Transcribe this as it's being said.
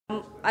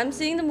I'm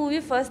seeing the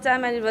movie first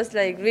time and it was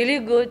like really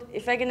good.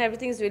 Effect and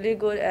everything is really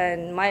good, and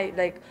my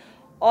like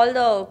all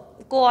the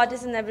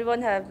co-artists and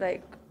everyone have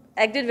like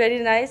acted very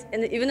nice, and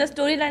even the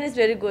storyline is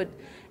very good.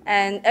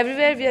 And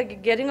everywhere we are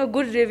getting a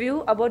good review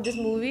about this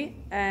movie,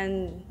 and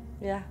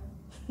yeah.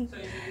 So you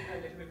speak a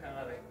little bit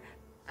Kannada, right?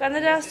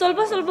 Kannada,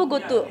 solpa solpa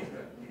gottu.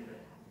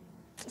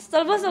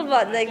 Solpa solpa,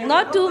 like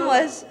not too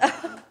much.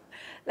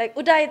 Like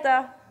utaita.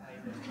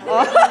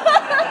 Oh.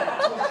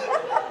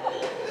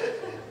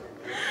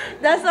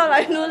 That's all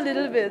I know a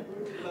little bit,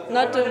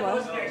 not too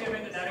much.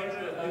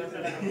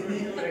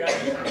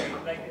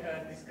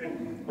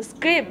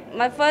 Script.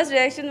 My first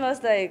reaction was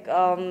like,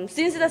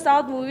 since it's a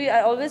South movie,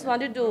 I always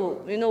wanted to,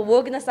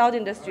 work in the South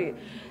industry.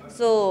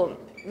 So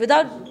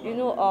without,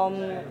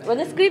 when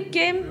the script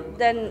came,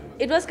 then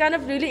it was kind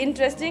of really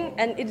interesting,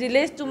 and it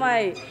relates to my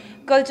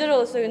culture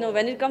also,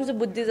 when it comes to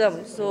Buddhism.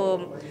 So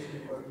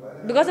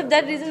because of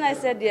that reason, I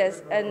said yes,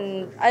 and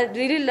I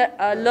really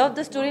love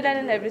the storyline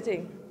and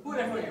everything. Who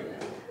referred you?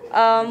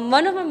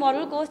 One of my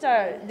model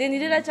co-stars, they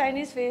needed a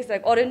Chinese face,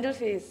 like Oriental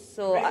face.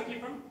 So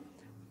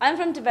I'm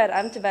from Tibet.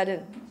 I'm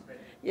Tibetan.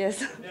 Yes.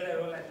 You played a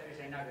role like a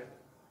China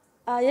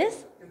girl. Yes.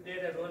 You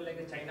played a role like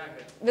a China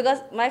girl. Because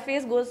my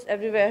face goes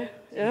everywhere.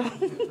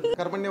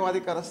 Karmanye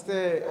Vadhikaraste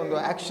ಒಂದು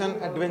action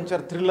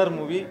adventure thriller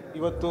movie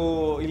ಇವತ್ತು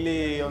ಇಲ್ಲಿ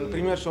ಒಂದು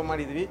premiere show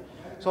ಮಾಡಿದ್ವಿ.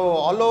 So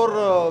all over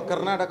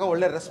Karnataka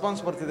ಒಳ್ಳೆ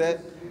response ಬರ್ತಿದೆ.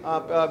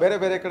 ಬೇರೆ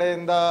ಬೇರೆ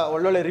ಕಡೆಯಿಂದ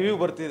ಒಳ್ಳೊಳ್ಳೆ ರಿವ್ಯೂ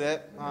ಬರ್ತಿದೆ.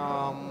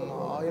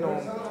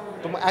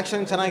 ತುಂಬ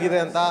ಆ್ಯಕ್ಷನ್ ಚೆನ್ನಾಗಿದೆ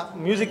ಅಂತ,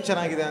 ಮ್ಯೂಸಿಕ್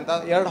ಚೆನ್ನಾಗಿದೆ ಅಂತ,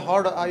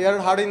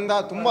 ಎರಡು ಹಾಡಿಂದ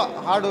ತುಂಬ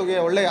ಹಾಡುಗೆ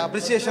ಒಳ್ಳೆಯ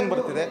ಅಪ್ರಿಸಿಯೇಷನ್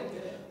ಬರ್ತಿದೆ.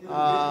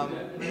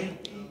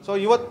 ಸೊ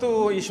ಇವತ್ತು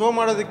ಈ ಶೋ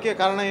ಮಾಡೋದಕ್ಕೆ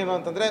ಕಾರಣ ಏನು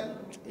ಅಂತಂದರೆ,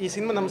 ಈ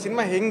ನಮ್ಮ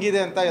ಸಿನಿಮಾ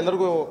ಹೆಂಗಿದೆ ಅಂತ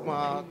ಎಲ್ಲರಿಗೂ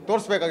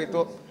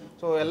ತೋರಿಸ್ಬೇಕಾಗಿತ್ತು.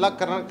 ಸೊ ಎಲ್ಲ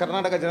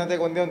ಕರ್ನಾಟಕ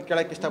ಜನತೆಗೆ ಒಂದೇ ಒಂದು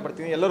ಕೇಳೋಕ್ಕೆ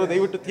ಇಷ್ಟಪಡ್ತೀನಿ, ಎಲ್ಲರೂ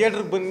ದಯವಿಟ್ಟು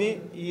ಥಿಯೇಟ್ರಿಗೆ ಬನ್ನಿ,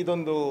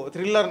 ಇದೊಂದು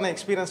ಥ್ರಿಲ್ಲರ್ನ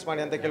ಎಕ್ಸ್ಪೀರಿಯನ್ಸ್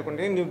ಮಾಡಿ ಅಂತ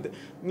ಕೇಳ್ಕೊಂಡಿದ್ದೀನಿ.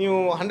 ನೀವು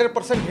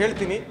 100%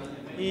 ಹೇಳ್ತೀನಿ,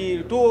 ಈ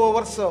 2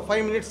 hours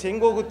 5 minutes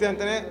ಹೆಂಗೆ ಹೋಗುತ್ತೆ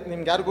ಅಂತಲೇ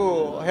ನಿಮ್ಗೆ ಯಾರಿಗೂ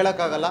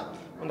ಹೇಳೋಕ್ಕಾಗಲ್ಲ.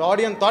 ಒಂದು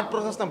ಆಡಿಯನ್ಸ್ ಥಾಟ್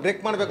ಪ್ರೊಸೆಸ್ನ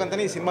ಬ್ರೇಕ್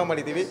ಮಾಡಬೇಕಂತಲೇ ಈ ಸಿನಿಮಾ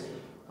ಮಾಡಿದ್ದೀವಿ.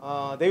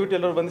 ದಯವಿಟ್ಟು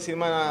ಎಲ್ಲರೂ ಬಂದು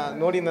ಸಿನಿಮಾ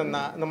ನೋಡಿ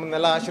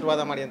ನಮ್ಮನ್ನೆಲ್ಲ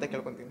ಆಶೀರ್ವಾದ ಮಾಡಿ ಅಂತ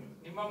ಕೇಳ್ಕೊತೀನಿ.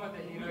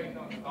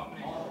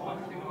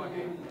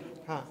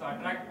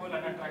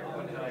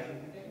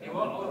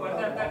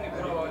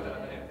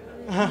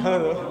 ಹಾಂ,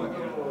 ಹೌದು.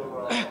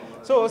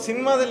 ಸೊ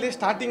ಸಿನಿಮಾದಲ್ಲಿ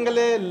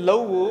ಸ್ಟಾರ್ಟಿಂಗಲ್ಲೇ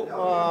ಲವ್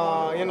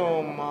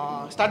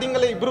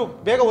ಸ್ಟಾರ್ಟಿಂಗಲ್ಲೇ ಇಬ್ಬರು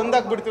ಬೇಗ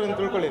ಒಂದಾಗ್ಬಿಡ್ತೀವಿ ಅಂತ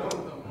ತಿಳ್ಕೊಳ್ಳಿ.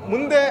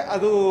 ಮುಂದೆ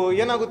ಅದು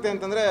ಏನಾಗುತ್ತೆ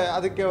ಅಂತಂದರೆ,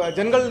 ಅದಕ್ಕೆ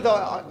ಜನಗಳದ್ದು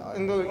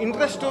ಒಂದು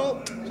ಇಂಟ್ರೆಸ್ಟು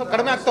ಸ್ವಲ್ಪ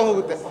ಕಡಿಮೆ ಆಗ್ತಾ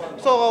ಹೋಗುತ್ತೆ.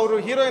 ಸೊ ಅವರು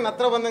ಹೀರೋಯಿನ್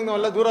ಹತ್ರ ಬಂದಂಗೆ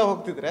ನಾವೆಲ್ಲ ದೂರ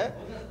ಹೋಗ್ತಿದ್ರೆ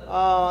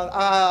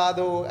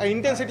ಅದು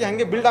ಇಂಟೆನ್ಸಿಟಿ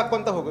ಹಾಗೆ ಬಿಲ್ಡ್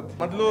ಆಗ್ಕೊಂತ ಹೋಗುತ್ತೆ.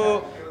 ಮೊದಲು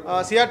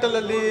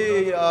ಸಿಯಾಟಲಲ್ಲಿ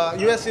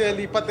USA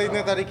ಅಲ್ಲಿ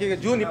 25ನೇ ತಾರೀಕಿಗೆ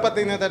ಜೂನ್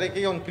 25ನೇ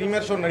ತಾರೀಕಿಗೆ ಒಂದು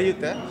ಪ್ರೀಮಿಯರ್ ಶೋ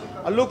ನಡೆಯುತ್ತೆ.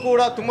 ಅಲ್ಲೂ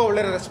ಕೂಡ ತುಂಬ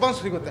ಒಳ್ಳೆಯ ರೆಸ್ಪಾನ್ಸ್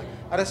ಸಿಗುತ್ತೆ.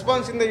 ಆ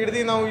ರೆಸ್ಪಾನ್ಸಿಂದ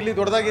ಹಿಡಿದು ನಾವು ಇಲ್ಲಿ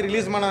ದೊಡ್ಡದಾಗಿ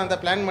ರಿಲೀಸ್ ಮಾಡೋಣ ಅಂತ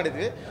ಪ್ಲ್ಯಾನ್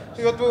ಮಾಡಿದ್ವಿ. ಸೊ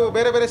ಇವತ್ತು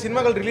ಬೇರೆ ಬೇರೆ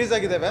ಸಿನಿಮಾಗಳು ರಿಲೀಸ್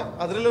ಆಗಿದ್ದಾವೆ,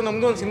 ಅದರಲ್ಲೂ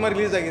ನಮ್ಮದು ಒಂದು ಸಿನಿಮಾ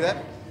ರಿಲೀಸ್ ಆಗಿದೆ.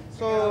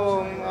 ಸೊ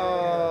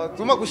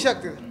ತುಂಬ ಖುಷಿ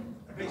ಆಗ್ತಿದೆ.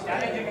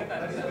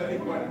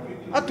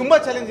 ತುಂಬ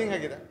ಚಾಲೆಂಜಿಂಗ್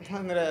ಆಗಿದೆ,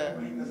 ಅಂದರೆ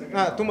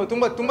ತುಂಬ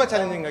ತುಂಬ ತುಂಬ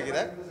ಚಾಲೆಂಜಿಂಗ್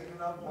ಆಗಿದೆ.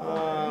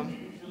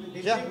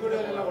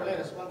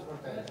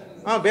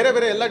 ಹಾಂ, ಬೇರೆ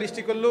ಬೇರೆ ಎಲ್ಲ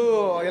ಡಿಸ್ಟಿಕಲ್ಲೂ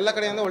ಎಲ್ಲ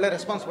ಕಡೆಯಿಂದ ಒಳ್ಳೆ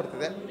ರೆಸ್ಪಾನ್ಸ್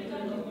ಬರ್ತಿದೆ.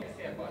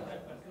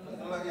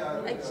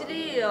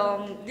 Actually,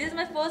 this is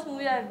my first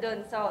movie I've done,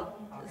 South.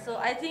 So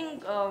I think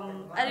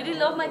I really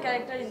love my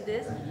character in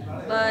this,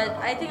 but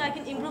I think I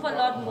can improve a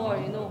lot more,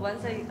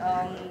 once I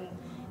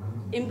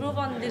improve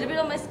on a little bit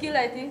of my skill,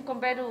 I think,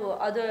 compared to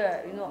other,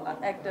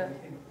 actor.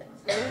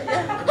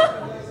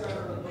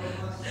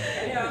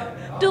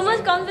 Too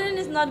much confidence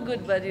is not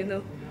good, but you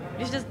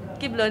should just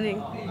keep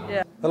learning.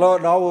 Yeah. Hello,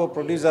 ನಾವು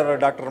producer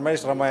doctor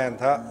Ramesh ರಮಾಯ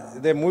ಅಂತ.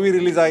 ಇದೇ movie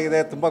release ಆಗಿದೆ,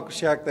 ತುಂಬ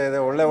ಖುಷಿ ಆಗ್ತಾ ಇದೆ.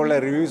 ಒಳ್ಳೆ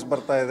reviews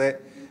ಬರ್ತಾ ಇದೆ.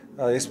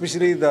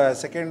 ಎಸ್ಪೆಷಲಿ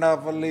ಸೆಕೆಂಡ್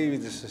ಹಾಫಲ್ಲಿ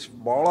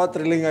ಭಾಳ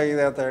ಥ್ರಿಲ್ಲಿಂಗ್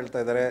ಆಗಿದೆ ಅಂತ ಹೇಳ್ತಾ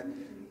ಇದ್ದಾರೆ.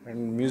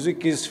 ಆ್ಯಂಡ್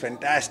ಮ್ಯೂಸಿಕ್ ಈಸ್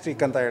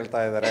ಫ್ಯಾಂಟಾಸ್ಟಿಕ್ ಅಂತ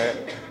ಹೇಳ್ತಾ ಇದ್ದಾರೆ.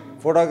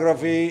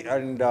 ಫೋಟೋಗ್ರಫಿ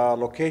ಆ್ಯಂಡ್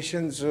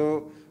ಲೊಕೇಶನ್ಸು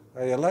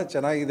ಎಲ್ಲ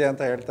ಚೆನ್ನಾಗಿದೆ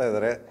ಅಂತ ಹೇಳ್ತಾ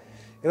ಇದ್ದಾರೆ.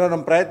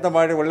 ನಮ್ಮ ಪ್ರಯತ್ನ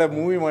ಮಾಡಿ ಒಳ್ಳೆ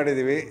ಮೂವಿ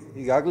ಮಾಡಿದ್ದೀವಿ.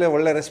 ಈಗಾಗಲೇ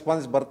ಒಳ್ಳೆ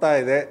ರೆಸ್ಪಾನ್ಸ್ ಬರ್ತಾ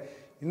ಇದೆ.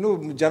 ಇನ್ನೂ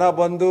ಜನ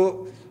ಬಂದು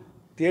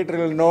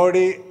ಥಿಯೇಟ್ರಲ್ಲಿ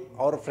ನೋಡಿ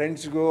ಅವ್ರ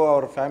ಫ್ರೆಂಡ್ಸ್ಗೂ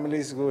ಅವ್ರ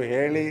ಫ್ಯಾಮಿಲೀಸ್ಗೂ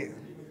ಹೇಳಿ,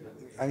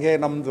 ಹಂಗೆ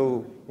ನಮ್ಮದು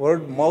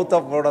ಮೌತ್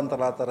ಆಫ್ ವರ್ಡ್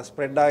ಅಂತಲ್ಲ, ಆ ಥರ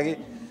ಸ್ಪ್ರೆಡ್ ಆಗಿ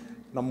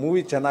ನಮ್ಮ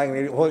ಮೂವಿ ಚೆನ್ನಾಗಿ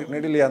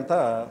ನಡೀಲಿ ಅಂತ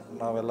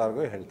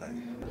ನಾವೆಲ್ಲರಿಗೂ ಹೇಳ್ತಾ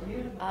ಇದ್ದೀವಿ.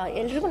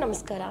 ಎಲ್ರಿಗೂ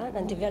ನಮಸ್ಕಾರ.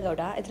 ನಾನು ದಿವ್ಯಾ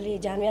ಗೌಡ. ಇದರಲ್ಲಿ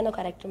ಜಾನ್ವಿ ಅನ್ನೋ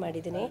ಕ್ಯಾರೆಕ್ಟರ್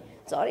ಮಾಡಿದ್ದೀನಿ.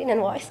 ಸಾರಿ,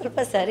 ನನ್ನ ವಾಯ್ಸ್ ಸ್ವಲ್ಪ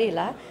ಸರಿ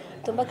ಇಲ್ಲ.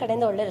 ತುಂಬ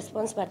ಕಡೆಯಿಂದ ಒಳ್ಳೆ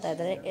ರೆಸ್ಪಾನ್ಸ್ ಬರ್ತಾ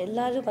ಇದ್ದಾರೆ.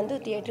 ಎಲ್ಲರೂ ಬಂದು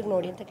ಥಿಯೇಟ್ರಿಗೆ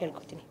ನೋಡಿ ಅಂತ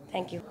ಕೇಳ್ಕೊತೀನಿ.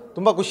 Thank you.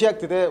 ತುಂಬ ಖುಷಿ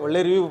ಆಗ್ತಿದೆ,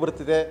 ಒಳ್ಳೆ ರಿವ್ಯೂ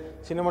ಬರ್ತಿದೆ.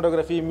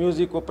 ಸಿನಿಮಾಟೋಗ್ರಫಿ,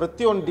 ಮ್ಯೂಸಿಕ್ಕು,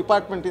 ಪ್ರತಿಯೊಂದು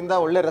ಡಿಪಾರ್ಟ್ಮೆಂಟಿಂದ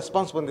ಒಳ್ಳೆ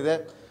ರೆಸ್ಪಾನ್ಸ್ ಬಂದಿದೆ.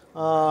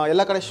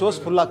 ಎಲ್ಲ ಕಡೆ ಶೋಸ್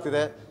ಫುಲ್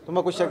ಆಗ್ತಿದೆ. ತುಂಬ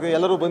ಖುಷಿ ಆಗ್ತಿದೆ.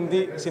 ಎಲ್ಲರೂ ಬಂದು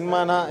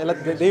ಸಿನಿಮಾನ ಎಲ್ಲ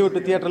ದಯವಿಟ್ಟು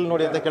ಥಿಯೇಟ್ರಲ್ಲಿ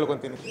ನೋಡಿ ಅಂತ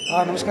ಕೇಳ್ಕೊತೀನಿ.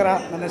 ನಮಸ್ಕಾರ,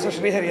 ನನ್ನ ಹೆಸರು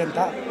ಶ್ರೀಹರಿ ಅಂತ,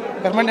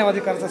 ಕರ್ಮಣ್ಯ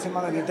ವಾಧಿಕಾರಸ್ತೆ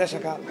ಸಿನಿಮಾದ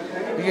ನಿರ್ದೇಶಕ.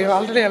 ಈಗ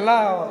ಆಲ್ರೆಡಿ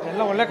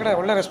ಎಲ್ಲ ಒಳ್ಳೆ ಕಡೆ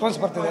ಒಳ್ಳೆ ರೆಸ್ಪಾನ್ಸ್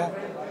ಬರ್ತಿದೆ.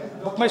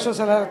 ಬುಕ್ ಮೈ ಶೋಸ್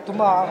ಎಲ್ಲ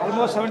ತುಂಬ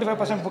ಆಲ್ಮೋಸ್ಟ್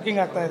 75%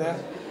 ಬುಕ್ಕಿಂಗ್ ಆಗ್ತಾಯಿದೆ.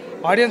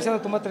 ಆಡಿಯನ್ಸ್ ಎಲ್ಲ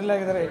ತುಂಬ ಥ್ರಿಲ್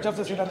ಆಗಿದ್ದಾರೆ. ಎಡ್ಜ್ ಆಫ್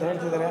ದ ಸೀಟ್ ಅಂತ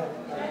ಹೇಳ್ತಿದ್ದಾರೆ.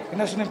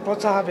 ಇನ್ನಷ್ಟು ನಿಮ್ಗೆ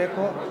ಪ್ರೋತ್ಸಾಹ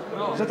ಬೇಕು.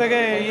 ಜೊತೆಗೆ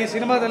ಈ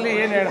ಸಿನಿಮಾದಲ್ಲಿ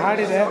ಏನು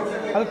ಹಾಡಿದೆ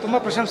ಅದಕ್ಕೆ ತುಂಬ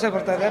ಪ್ರಶಂಸೆ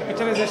ಬರ್ತಾಯಿದೆ.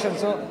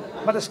 ಪಿಕ್ಚರೈಸೇಷನ್ಸು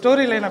ಮತ್ತು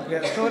story ಲೈನಪ್ಗೆ,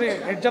 story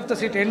edge of the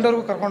seat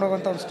ಎಂಡ್ವರೆಗೂ ಕರ್ಕೊಂಡು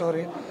ಹೋಗುವಂಥ ಒಂದು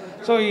ಸ್ಟೋರಿ.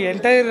 ಸೊ ಈ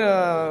ಎಂಟೈರ್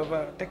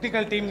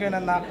ಟೆಕ್ನಿಕಲ್ ಟೀಮ್ಗೆ,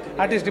 ನನ್ನ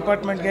ಆರ್ಟಿಸ್ಟ್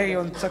ಡಿಪಾರ್ಟ್ಮೆಂಟ್ಗೆ ಈ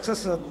ಒಂದು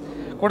ಸಕ್ಸಸ್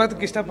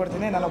ಕೊಡೋದಕ್ಕೆ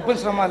ಇಷ್ಟಪಡ್ತೀನಿ. ನಾನು ಒಬ್ಬನ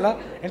ಶ್ರಮ ಅಲ್ಲ,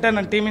 ಎಂಟೈರ್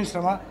ನನ್ನ ಟೀಮಿನ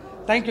ಶ್ರಮ.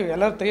 Thank you.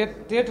 ಎಲ್ಲರೂ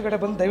ಥಿಯೇಟ್ರ್ ಕಡೆ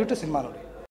ಬಂದು ದಯವಿಟ್ಟು ಸಿನಿಮಾ ನೋಡಿ.